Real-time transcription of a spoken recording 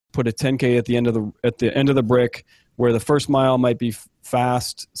put a 10K at the end of the brick, where the first mile might be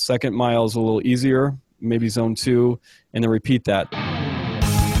fast, second mile is a little easier, maybe zone 2, and then repeat that.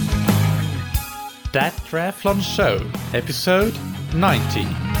 That Triathlon Show, episode 90.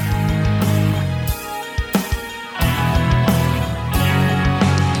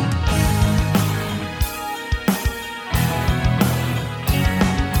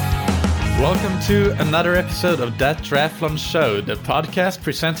 Welcome to another episode of That Triathlon Show, the podcast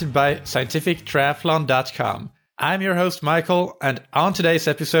presented by scientifictriathlon.com. I'm your host, Michael, and on today's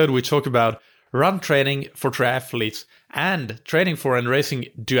episode, we talk about run training for triathletes and training for and racing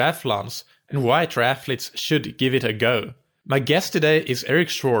duathlons and why triathletes should give it a go. My guest today is Eric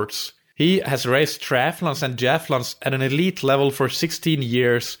Schwartz. He has raced triathlons and duathlons at an elite level for 16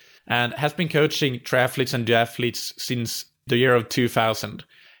 years and has been coaching triathletes and duathletes since the year of 2000.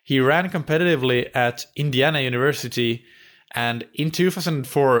 He ran competitively at Indiana University, and in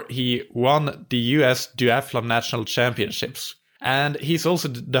 2004 he won the US Duathlon National Championships. And he's also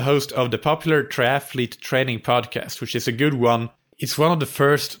the host of the popular Triathlete Training Podcast, which is a good one. It's one of the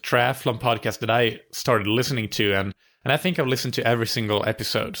first triathlon podcasts that I started listening to, and I think I've listened to every single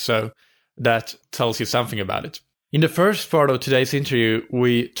episode, so that tells you something about it. In the first part of today's interview,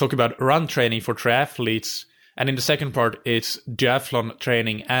 we talk about run training for triathletes, and in the second part, it's duathlon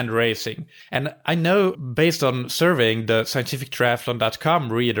training and racing. And I know, based on surveying the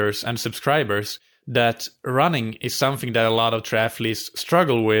scientifictriathlon.com readers and subscribers, that running is something that a lot of triathletes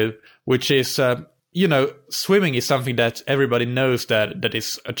struggle with, which is, swimming is something that everybody knows that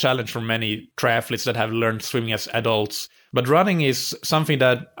is a challenge for many triathletes that have learned swimming as adults. But running is something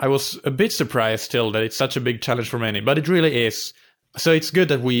that I was a bit surprised still that it's such a big challenge for many, but it really is. So it's good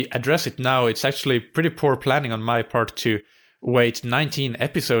that we address it now. It's actually pretty poor planning on my part to wait 19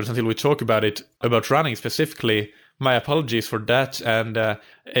 episodes until we talk about it, about running specifically. My apologies for that. And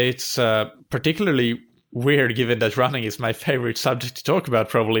it's particularly weird given that running is my favorite subject to talk about.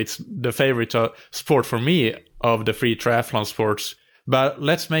 Probably it's the favorite sport for me of the free triathlon sports. But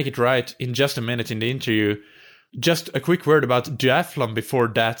let's make it right in just a minute in the interview. Just a quick word about duathlon before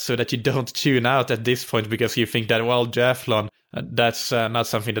that, so that you don't tune out at this point because you think that, well, duathlon, that's not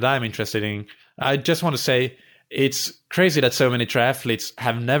something that I'm interested in. I just want to say it's crazy that so many triathletes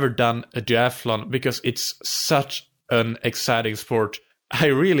have never done a duathlon because it's such an exciting sport. I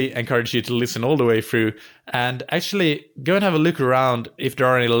really encourage you to listen all the way through and actually go and have a look around if there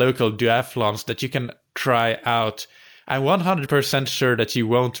are any local duathlons that you can try out. I'm 100% sure that you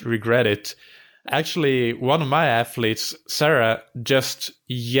won't regret it. Actually, one of my athletes, Sarah, just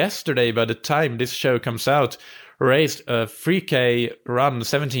yesterday, by the time this show comes out, raced a 3K run,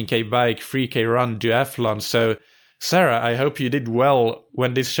 17K bike, 3K run duathlon. So, Sarah, I hope you did well.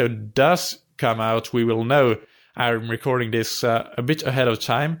 When this show does come out, we will know. I'm recording this a bit ahead of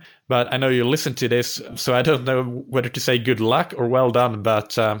time, but I know you listen to this, so I don't know whether to say good luck or well done.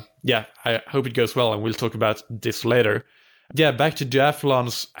 But I hope it goes well, and we'll talk about this later. Yeah, back to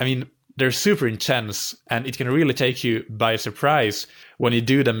duathlons. I mean, they're super intense, and it can really take you by surprise when you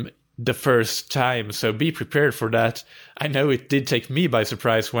do them the first time, so be prepared for that. I know it did take me by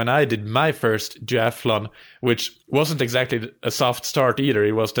surprise when I did my first duathlon, which wasn't exactly a soft start either.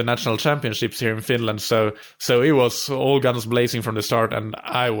 It was the national championships here in Finland, so it was all guns blazing from the start, and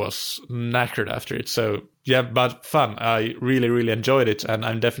I was knackered after it. So yeah, but fun. I really, really enjoyed it, and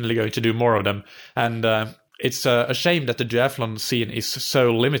I'm definitely going to do more of them. And it's a shame that the duathlon scene is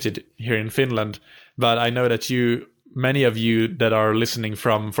so limited here in Finland, but I know that many of you that are listening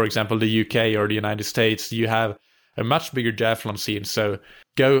from, for example, the UK or the United States, you have a much bigger duathlon scene, so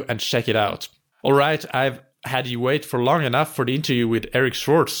go and check it out. All right, I've had you wait for long enough for the interview with Eric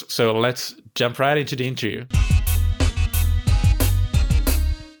Schwartz, so let's jump right into the interview.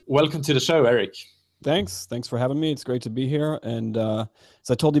 Welcome to the show, Eric. Thanks for having me. It's great to be here. And as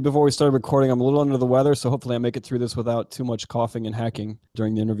I told you before we started recording, I'm a little under the weather, so hopefully I make it through this without too much coughing and hacking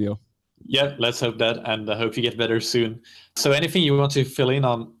during the interview. Yeah, let's hope that, and I hope you get better soon. So anything you want to fill in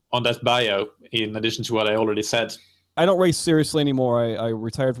on that bio, in addition to what I already said? I don't race seriously anymore. I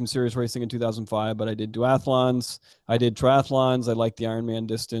retired from serious racing in 2005, but I did duathlons. I did triathlons. I liked the Ironman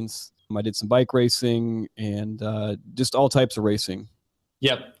distance. I did some bike racing and just all types of racing.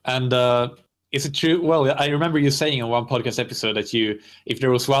 Yeah, and is it true? Well, I remember you saying on one podcast episode that if there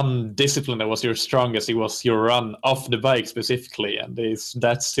was one discipline that was your strongest, it was your run off the bike specifically. And is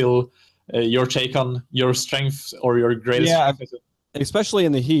that still your take on your strength or your greatest strength? Especially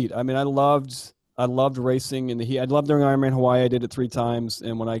in the heat. I mean, I loved racing in the heat. I loved doing Ironman Hawaii. I did it 3 times.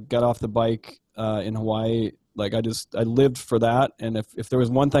 And when I got off the bike in Hawaii, like I lived for that. And if there was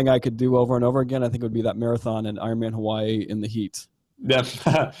one thing I could do over and over again, I think it would be that marathon and Ironman Hawaii in the heat.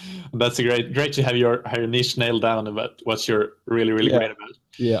 Yeah, that's great to have your niche nailed down about what you're really Yeah. great about.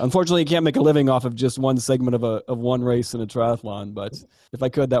 Yeah. Unfortunately, you can't make a living off of just one segment of one race in a triathlon, but if I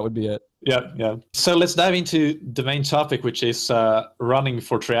could, that would be it. Yeah. So let's dive into the main topic, which is running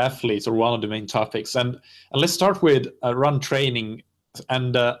for triathletes, or one of the main topics. And let's start with run training.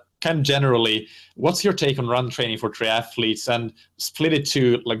 And kind of generally, what's your take on run training for triathletes, and split it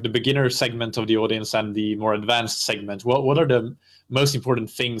to like the beginner segment of the audience and the more advanced segment? What are the most important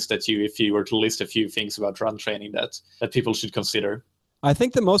things that if you were to list a few things about run training that people should consider? I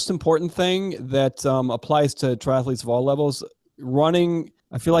think the most important thing that applies to triathletes of all levels, running,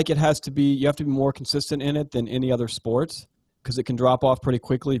 I feel like you have to be more consistent in it than any other sport, because it can drop off pretty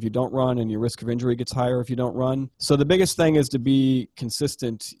quickly if you don't run, and your risk of injury gets higher if you don't run. So the biggest thing is to be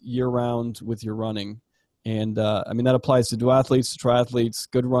consistent year-round with your running. And that applies to duathletes, to triathletes,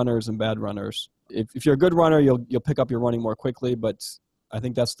 good runners and bad runners. If you're a good runner, you'll pick up your running more quickly, but I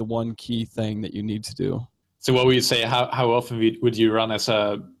think that's the one key thing that you need to do. So what would you say, how often would you run as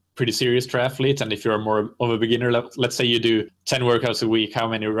a pretty serious triathlete? And if you're more of a beginner, let's say you do 10 workouts a week, how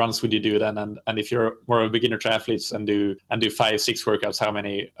many runs would you do then? And if you're more of a beginner triathlete and do 5-6 workouts, how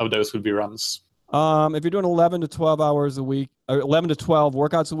many of those would be runs? If you're doing 11 to 12 hours a week, or 11 to 12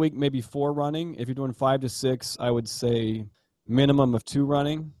 workouts a week, maybe 4 running. If you're doing 5 to 6, I would say minimum of 2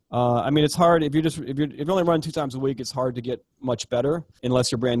 running. It's hard if you're only running 2 times a week. It's hard to get much better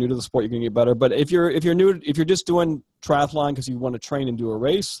unless you're brand new to the sport. You're gonna get better. But if you're just doing triathlon because you want to train and do a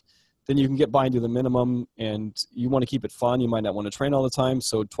race, then you can get by and do the minimum. And you want to keep it fun. You might not want to train all the time,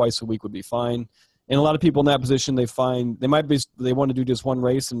 so twice a week would be fine. And a lot of people in that position, they want to do just one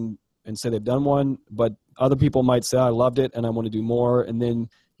race and say they've done one, but other people might say, I loved it and I want to do more. And then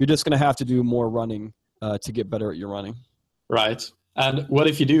you're just going to have to do more running to get better at your running. Right. And what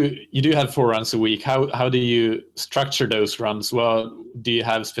if you do have 4 runs a week? How do you structure those runs? Well, do you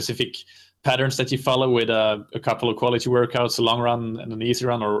have specific patterns that you follow with a couple of quality workouts, a long run and an easy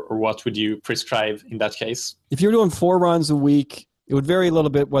run, or what would you prescribe in that case? If you're doing 4 runs a week, it would vary a little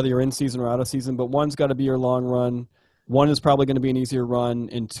bit whether you're in season or out of season, but one's got to be your long run. One is probably going to be an easier run,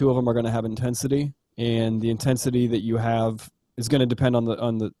 and 2 of them are going to have intensity. And the intensity that you have is going to depend on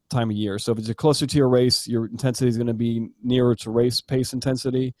the time of year. So if it's closer to your race, your intensity is going to be nearer to race pace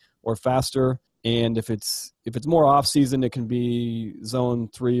intensity or faster. And if it's more off season, it can be zone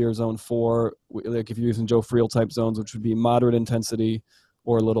 3 or zone 4. Like if you're using Joe Friel type zones, which would be moderate intensity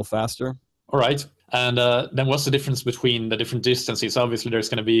or a little faster. All right. And then what's the difference between the different distances? Obviously, there's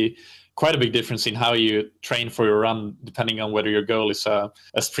going to be quite a big difference in how you train for your run, depending on whether your goal is a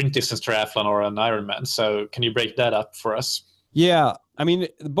sprint distance triathlon or an Ironman. So can you break that up for us? Yeah.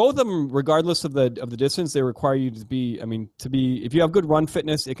 Both of them, regardless of the distance, they require you to be, if you have good run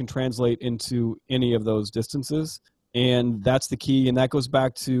fitness, it can translate into any of those distances. And that's the key. And that goes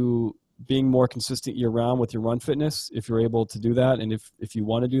back to being more consistent year round with your run fitness, if you're able to do that. And if you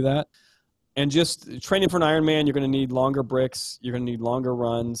want to do that. And just training for an Ironman, you're going to need longer bricks. You're going to need longer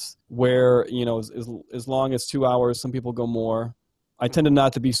runs where, as long as 2 hours, some people go more. I tend to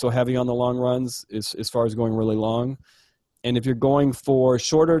not to be so heavy on the long runs as far as going really long. And if you're going for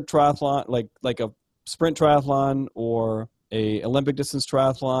shorter triathlon, like a sprint triathlon or a Olympic distance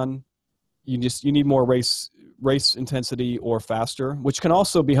triathlon, you need more race intensity or faster, which can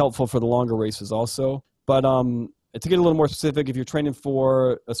also be helpful for the longer races also. But to get a little more specific, if you're training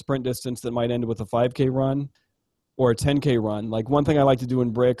for a sprint distance that might end with a 5K run or a 10K run, like one thing I like to do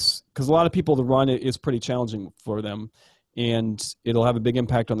in bricks, because a lot of people, the run is pretty challenging for them and it'll have a big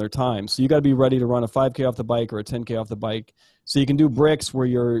impact on their time. So you got to be ready to run a 5K off the bike or a 10K off the bike. So you can do bricks where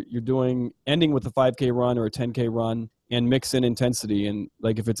you're ending with a 5K run or a 10K run and mix in intensity. And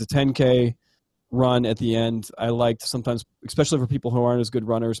like if it's a 10K run at the end, I like to sometimes, especially for people who aren't as good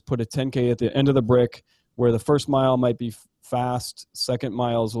runners, put a 10K at the end of the brick, where the first mile might be fast, second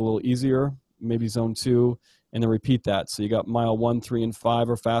mile is a little easier, maybe zone 2, and then repeat that. So you got mile 1, 3, and 5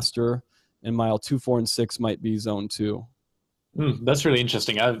 are faster, and mile 2, 4, and 6 might be zone 2. That's really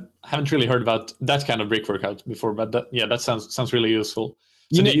interesting. I haven't really heard about that kind of brick workout before, but that sounds really useful.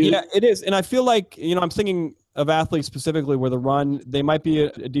 So yeah, it is. And I feel like, I'm thinking of athletes specifically where the run, they might be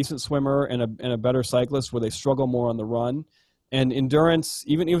a decent swimmer and a better cyclist where they struggle more on the run. And endurance,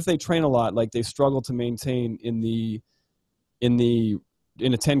 even if they train a lot, like they struggle to maintain in a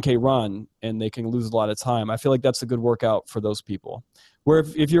 10K run, and they can lose a lot of time. I feel like that's a good workout for those people. Where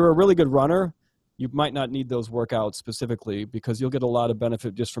if you're a really good runner, you might not need those workouts specifically because you'll get a lot of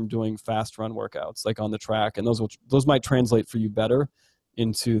benefit just from doing fast run workouts, like on the track, and those might translate for you better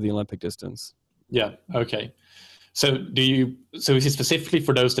into the Olympic distance. Yeah. Okay. So is it specifically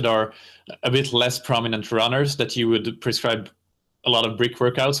for those that are a bit less prominent runners that you would prescribe a lot of brick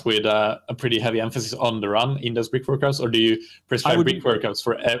workouts with a pretty heavy emphasis on the run in those brick workouts, or do you prescribe brick workouts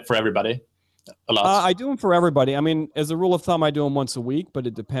for everybody? A lot. I do them for everybody. I mean, as a rule of thumb, I do them once a week, but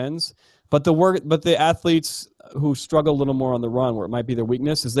it depends. But the athletes who struggle a little more on the run, where it might be their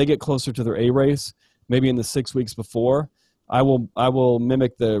weakness, as they get closer to their A race, maybe in the 6 weeks before, I will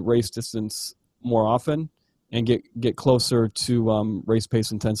mimic the race distance more often and get closer to race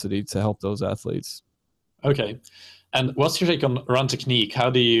pace intensity to help those athletes. Okay. And what's your take on run technique? How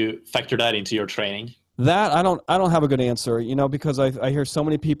do you factor that into your training? That I don't have a good answer, because I hear so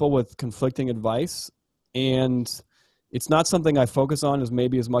many people with conflicting advice, and it's not something I focus on as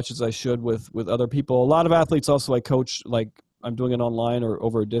much as I should with other people. A lot of athletes also I coach, like I'm doing it online or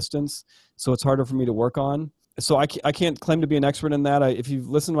over a distance, so it's harder for me to work on. So I can't claim to be an expert in that. If you've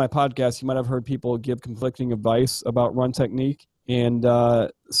listened to my podcast, you might have heard people give conflicting advice about run technique, and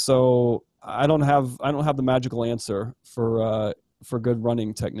so I don't have the magical answer for good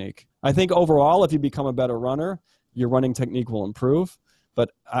running technique. I think overall, if you become a better runner, your running technique will improve,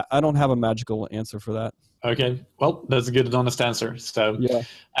 but I don't have a magical answer for that. Okay, well, that's a good and honest answer. So, yeah,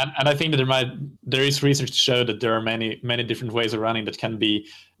 and I think that there is research to show that there are many different ways of running that can be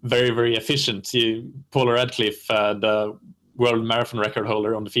very, very efficient. Paula Radcliffe, the world marathon record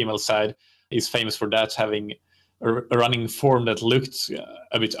holder on the female side, is famous for that, having a running form that looked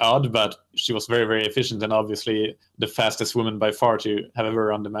a bit odd, but she was very, very efficient, and obviously the fastest woman by far to have ever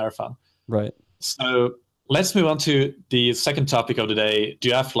run the marathon. Right. So let's move on to the second topic of the day,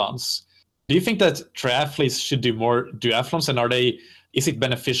 duathlons. Do you think that triathletes should do more duathlons, and is it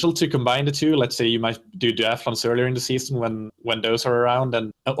beneficial to combine the two? Let's say you might do duathlons earlier in the season when those are around,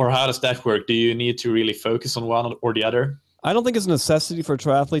 or how does that work? Do you need to really focus on one or the other? I don't think it's a necessity for a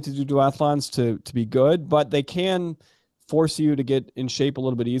triathlete to do duathlons to be good, but they can force you to get in shape a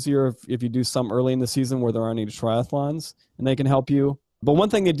little bit easier if you do some early in the season where there aren't any triathlons, and they can help you. But one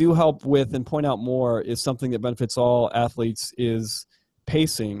thing they do help with and point out more is something that benefits all athletes is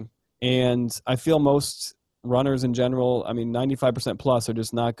pacing. And I feel most runners in general, 95% plus are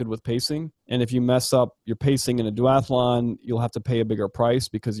just not good with pacing. And if you mess up your pacing in a duathlon, you'll have to pay a bigger price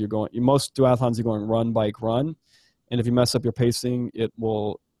because most duathlons you're going run, bike, run. And if you mess up your pacing, it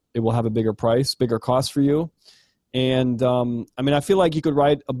will have a bigger price, bigger cost for you. And I feel like you could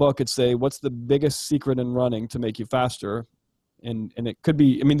write a book and say, what's the biggest secret in running to make you faster? And it could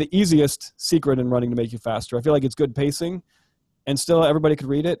be, the easiest secret in running to make you faster. I feel like it's good pacing, and still everybody could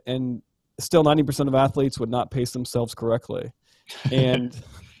read it, and still 90% of athletes would not pace themselves correctly. And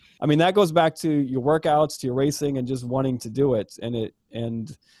that goes back to your workouts, to your racing, and just wanting to do it.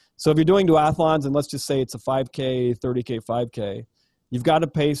 And so if you're doing duathlons, and let's just say it's a 5K, 30K, 5K, you've got to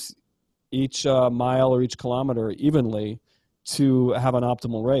pace each mile or each kilometer evenly to have an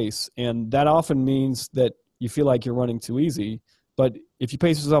optimal race. And that often means that you feel like you're running too easy. But if you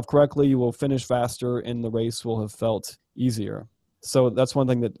pace yourself correctly, you will finish faster and the race will have felt easier. So that's one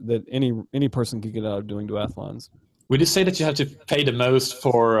thing that any person can get out of doing duathlons. Would you say that you have to pay the most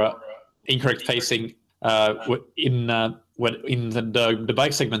for incorrect pacing in the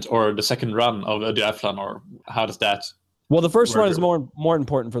bike segment or the second run of a duathlon, or how does that? Well, the first run is more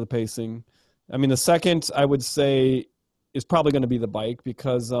important for the pacing. The second, I would say, is probably going to be the bike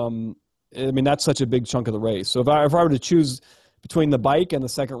because, that's such a big chunk of the race. So if I were to choose between the bike and the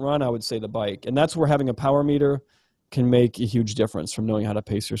second run, I would say the bike. And that's where having a power meter can make a huge difference from knowing how to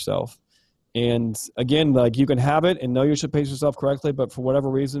pace yourself. And again, like you can have it and know you should pace yourself correctly, but for whatever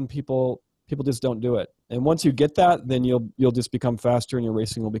reason, people just don't do it. And once you get that, then you'll just become faster and your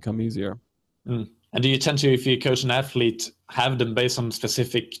racing will become easier. Mm. And do you tend to, if you coach an athlete, have them based on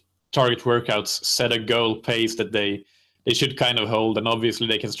specific target workouts, set a goal pace that they should kind of hold, and obviously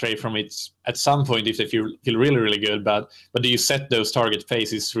they can stray from it at some point if they feel really, really good. But do you set those target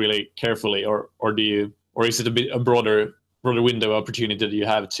paces really carefully, or is it a broader window opportunity that you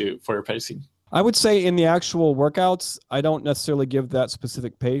have for your pacing? I would say in the actual workouts, I don't necessarily give that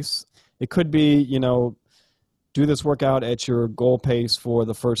specific pace. It could be, do this workout at your goal pace for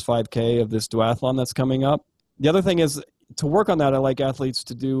the first 5K of this duathlon that's coming up. The other thing is, to work on that, I like athletes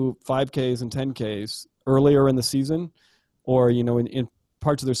to do 5Ks and 10Ks earlier in the season, or in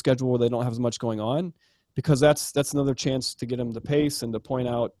parts of their schedule where they don't have as much going on, because that's another chance to get them to pace and to point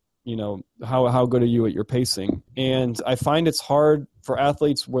out how good are you at your pacing. And I find it's hard for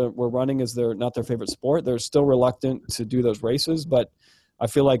athletes where running is not their favorite sport. They're still reluctant to do those races, but I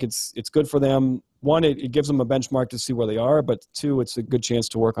feel like it's good for them. One, it gives them a benchmark to see where they are, but two, it's a good chance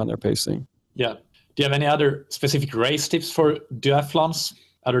to work on their pacing. Yeah. Do you have any other specific race tips for duathlons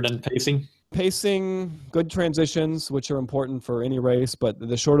other than pacing? Pacing, good transitions, which are important for any race, but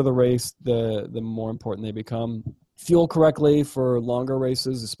the shorter the race, the more important they become. fuel correctly for longer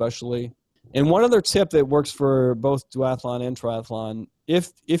races, especially. And one other tip that works for both duathlon and triathlon,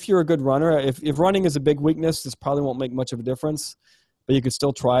 if you're a good runner, if running is a big weakness, this probably won't make much of a difference, but you could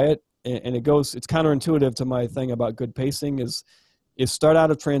still try it. And it's counterintuitive to my thing about good pacing is start out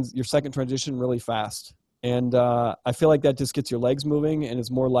of your second transition really fast. And I feel like that just gets your legs moving and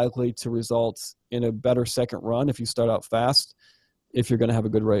is more likely to result in a better second run if you start out fast. If you're going to have a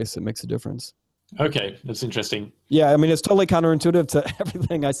good race, it makes a difference. Okay, that's interesting. Yeah, I mean, it's totally counterintuitive to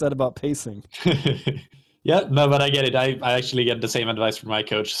everything I said about pacing. Yeah, no, but I get it. I actually get the same advice from my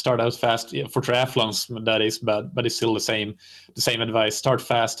coach. Start out fast, yeah, for triathlons, that is, but it's still the same advice. Start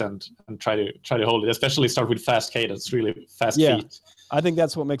fast and try to hold it. Especially start with fast cadence, really fast feet. I think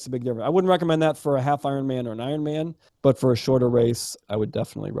that's what makes a big difference. I wouldn't recommend that for a half Ironman or an Ironman, but for a shorter race, I would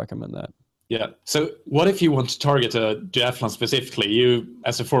definitely recommend that. Yeah. So what if you want to target a duathlon specifically? You,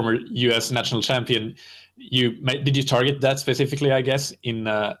 as a former U.S. national champion, did you target that specifically, I guess, in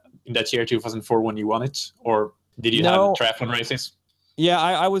that year, 2004, when you won it? Or did you have triathlon races? Yeah,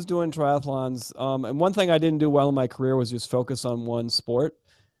 I was doing triathlons. And one thing I didn't do well in my career was just focus on one sport.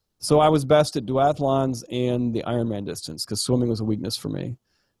 So I was best at duathlons and the Ironman distance because swimming was a weakness for me.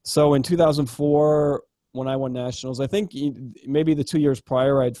 So in 2004, when I won nationals, I think maybe the 2 years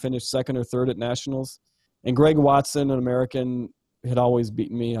prior, I'd finished second or third at nationals. And Greg Watson, an American, had always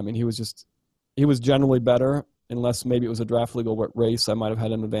beaten me. I mean, he was generally better, unless maybe it was a draft legal race. I might have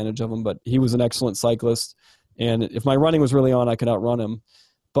had an advantage of him, but he was an excellent cyclist. And if my running was really on, I could outrun him.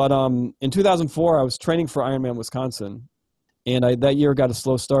 But in 2004, I was training for Ironman Wisconsin. And that year got a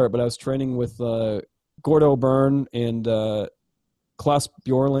slow start, but I was training with Gordo Byrne and Klaus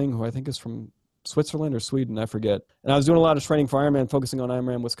Bjorling, who I think is from Switzerland or Sweden, I forget. And I was doing a lot of training for Ironman, focusing on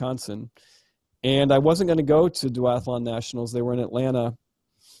Ironman Wisconsin. And I wasn't going to go to duathlon nationals. They were in Atlanta.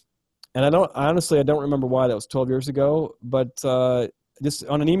 And I don't remember why. That was 12 years ago. But just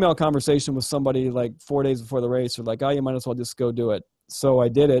on an email conversation with somebody like 4 days before the race, they're like, oh, you might as well just go do it. So I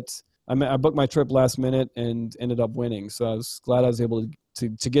did it. I booked my trip last minute and ended up winning. So I was glad I was able to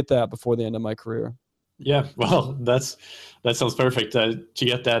get that before the end of my career. Yeah, well, that sounds perfect. To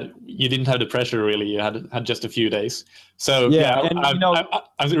get that, you didn't have the pressure really. You had just a few days. So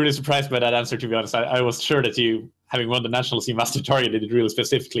I was really surprised by that answer. To be honest, I was sure that you, having won the nationals, you must have targeted it really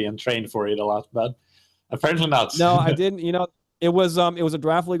specifically and trained for it a lot, but apparently not. No, I didn't. It was a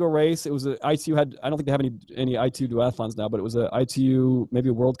draft legal race. It was ITU I don't think they have any ITU duathlons now, but it was a ITU, maybe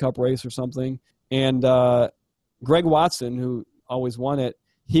a World Cup race or something. And Greg Watson, who always won it,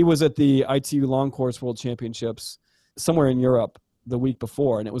 he was at the ITU Long Course World Championships somewhere in Europe the week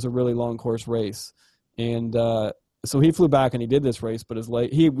before, and it was a really long course race. And so he flew back and he did this race, but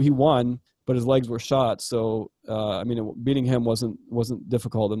he won, but his legs were shot. So beating him wasn't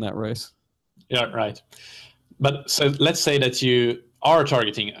difficult in that race. Yeah, right. But so let's say that you are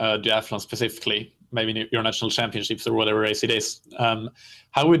targeting a duathlon specifically, maybe your national championships or whatever race it is.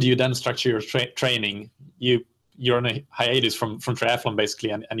 How would you then structure your training? You're on a hiatus from triathlon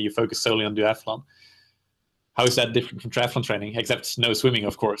basically, and you focus solely on duathlon. How is that different from triathlon training, except no swimming,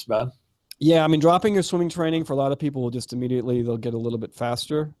 of course? But yeah, I mean, dropping your swimming training for a lot of people will just immediately they'll get a little bit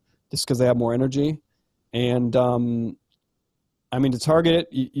faster just because they have more energy. And I mean, to target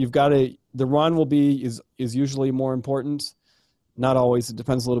it, you've got to. The run is usually more important. Not always. It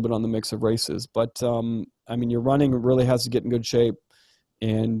depends a little bit on the mix of races. But I mean, your running really has to get in good shape,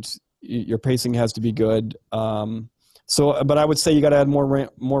 and your pacing has to be good. But I would say you got to add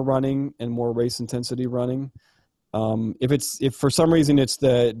more running and more race intensity running. If for some reason it's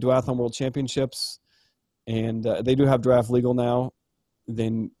the Duathlon World Championships, and they do have draft legal now,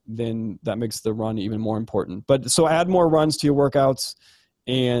 then that makes the run even more important. But so add more runs to your workouts,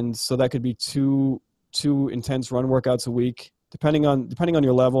 and so that could be two intense run workouts a week, depending on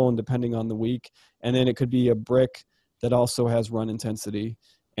your level and depending on the week. And then it could be a brick that also has run intensity.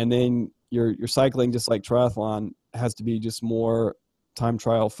 And then your cycling, just like triathlon, has to be just more time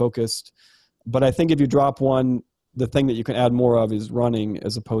trial focused. But I think if you drop one, the thing that you can add more of is running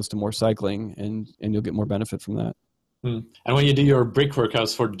as opposed to more cycling, and you'll get more benefit from that. And when you do your brick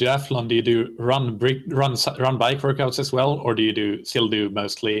workouts for duathlon, do you do run bike workouts as well, or do you still do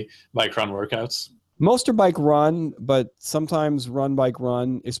mostly bike run workouts? Most are bike run, but sometimes run bike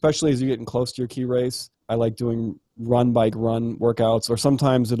run, especially as you're getting close to your key race. I like doing run bike run workouts, or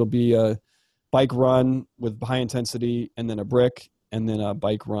sometimes it'll be a bike run with high intensity and then a brick and then a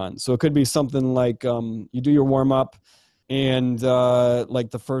bike run. So it could be something like you do your warm up, and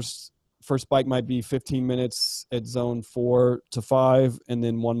like the first bike might be 15 minutes at zone 4 to 5, and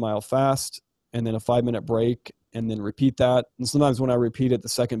then 1 mile fast, and then a 5-minute break, and then repeat that. And sometimes when I repeat it, the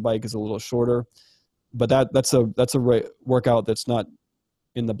second bike is a little shorter. but that's a workout that's not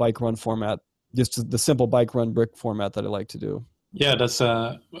in the bike run format, just the simple bike run brick format that I like to do. Yeah, that's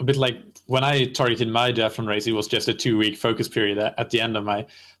a bit like when I targeted my duathlon race, it was just a 2-week focus period at the end of my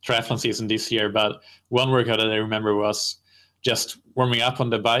triathlon season this year. But one workout that I remember was just warming up on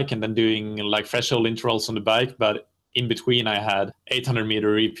the bike and then doing like threshold intervals on the bike. But in between, I had 800-meter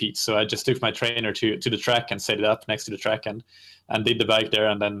repeats. So I just took my trainer to the track and set it up next to the track and did the bike there,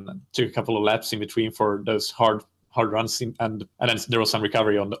 and then took a couple of laps in between for those hard runs. And then there was some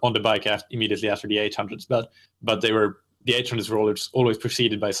recovery on the bike immediately after the 800s. But the 800s were always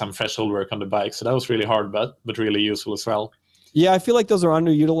preceded by some threshold work on the bike. So that was really hard, but really useful as well. Yeah, I feel like those are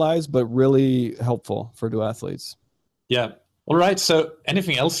underutilized, but really helpful for duathletes. Yeah. All right. So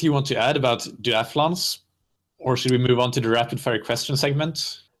anything else you want to add about duathlons? Or should we move on to the rapid fire question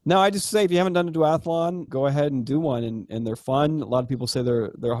segment? No, I just say if you haven't done a duathlon, go ahead and do one, and they're fun. A lot of people say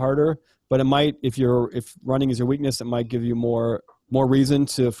they're harder, but it might, if running is your weakness, it might give you more reason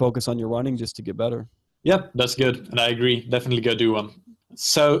to focus on your running just to get better. Yeah, that's good. And I agree. Definitely go do one.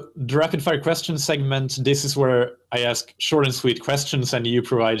 So the rapid fire question segment, this is where I ask short and sweet questions and you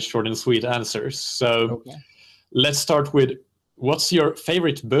provide short and sweet answers. So Let's start with, what's your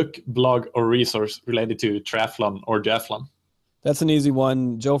favorite book, blog, or resource related to triathlon or duathlon? That's an easy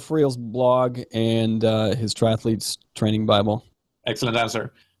one. Joe Friel's blog and his Triathletes Training Bible. Excellent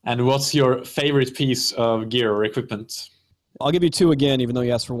answer. And what's your favorite piece of gear or equipment? I'll give you two again, even though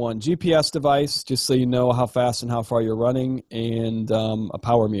you asked for one. GPS device, just so you know how fast and how far you're running, and a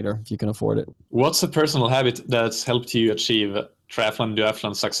power meter, if you can afford it. What's a personal habit that's helped you achieve triathlon,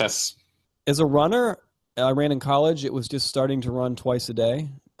 duathlon success? As a runner, I ran in college. It was just starting to run twice a day.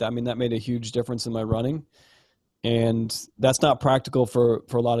 I mean, that made a huge difference in my running. And that's not practical for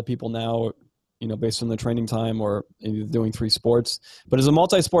a lot of people now, based on their training time or doing 3 sports. But as a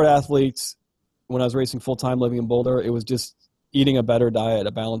multi-sport athlete, when I was racing full-time living in Boulder, it was just eating a better diet,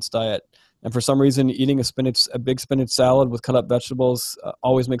 a balanced diet. And for some reason, eating a big spinach salad with cut up vegetables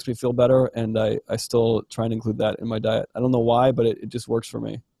always makes me feel better. And I still try and include that in my diet. I don't know why, but it just works for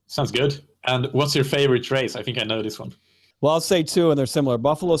me. Sounds good. And what's your favorite race? I think I know this one. Well, I'll say 2, and they're similar.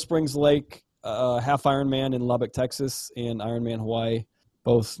 Buffalo Springs Lake, half Ironman in Lubbock, Texas, and Ironman Hawaii.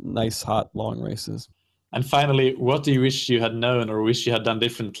 Both nice, hot, long races. And finally, what do you wish you had known or wish you had done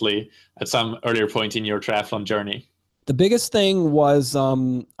differently at some earlier point in your triathlon journey? The biggest thing was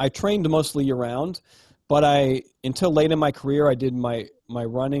I trained mostly year-round, but until late in my career, I did my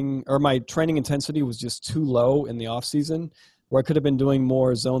running, or my training intensity was just too low in the off-season, where I could have been doing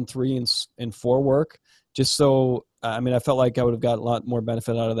more zone 3 and 4 work. Just so, I felt like I would have got a lot more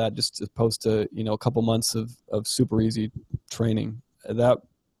benefit out of that, just as opposed to, a couple months of super easy training. That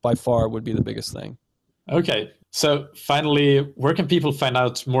by far would be the biggest thing. Okay. So finally, where can people find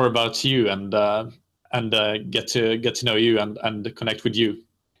out more about you and get to know you and connect with you?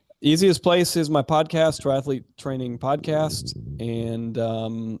 Easiest place is my podcast, Triathlete Training Podcast, and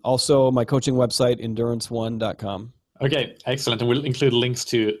also my coaching website, endurance1.com. Okay, excellent. And we'll include links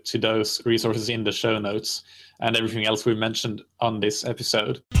to those resources in the show notes and everything else we mentioned on this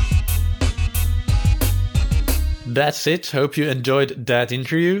episode. That's it. Hope you enjoyed that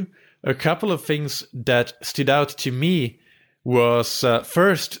interview. A couple of things that stood out to me was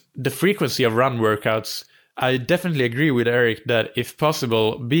first, the frequency of run workouts. I definitely agree with Eric that if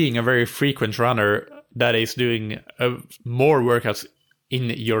possible, being a very frequent runner, that is doing more workouts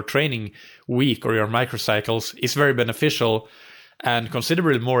in your training week or your microcycles, is very beneficial and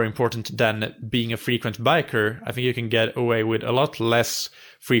considerably more important than being a frequent biker. I think you can get away with a lot less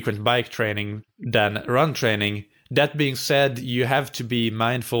frequent bike training than run training. That being said, you have to be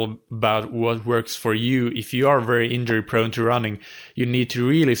mindful about what works for you. If you are very injury prone to running, you need to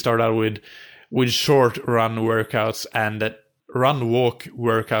really start out with short run workouts, and that run walk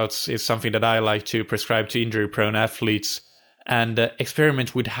workouts is something that I like to prescribe to injury prone athletes, and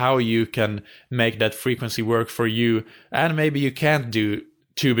experiment with how you can make that frequency work for you. And maybe you can't do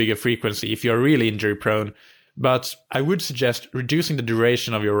too big a frequency if you're really injury prone. But I would suggest reducing the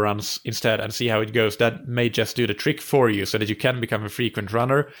duration of your runs instead and see how it goes. That may just do the trick for you so that you can become a frequent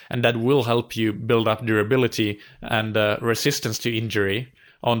runner, and that will help you build up durability and resistance to injury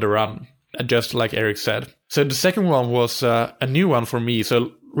on the run, just like Eric said. So the second one was a new one for me.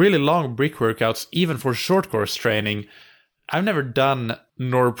 So really long brick workouts, even for short course training. I've never done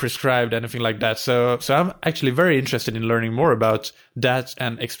nor prescribed anything like that. So I'm actually very interested in learning more about that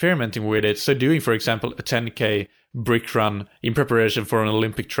and experimenting with it. So doing, for example, a 10K brick run in preparation for an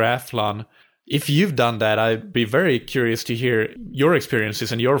Olympic triathlon. If you've done that, I'd be very curious to hear your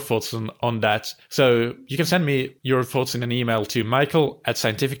experiences and your thoughts on that. So you can send me your thoughts in an email to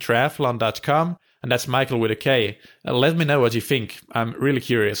michael@scientifictriathlon.com. and that's Michael with a K. Let me know what you think. I'm really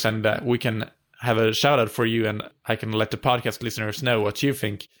curious, and we can have a shout out for you, and I can let the podcast listeners know what you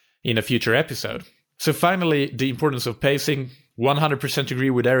think in a future episode. So finally, the importance of pacing. 100% agree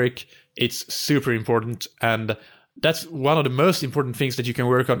with Eric. It's super important, and that's one of the most important things that you can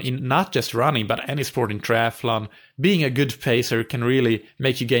work on in not just running, but any sport in triathlon. Being a good pacer can really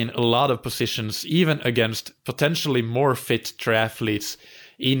make you gain a lot of positions, even against potentially more fit triathletes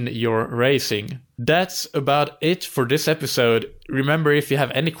in your racing. That's about it for this episode. Remember, if you have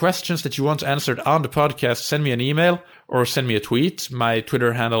any questions that you want answered on the podcast, send me an email or send me a tweet. My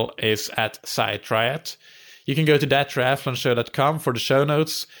Twitter handle is @SciTriat. You can go to thattriathlonshow.com for the show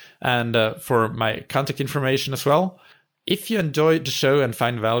notes and for my contact information as well. If you enjoyed the show and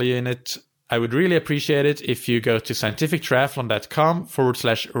find value in it, I would really appreciate it if you go to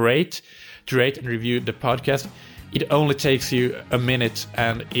scientifictriathlon.com/rate to rate and review the podcast. It only takes you a minute,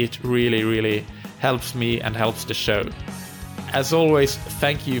 and it really, really helps me and helps the show. As always,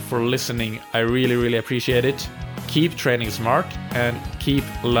 thank you for listening. I really, really appreciate it. Keep training smart and keep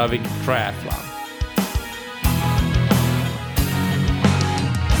loving triathlon.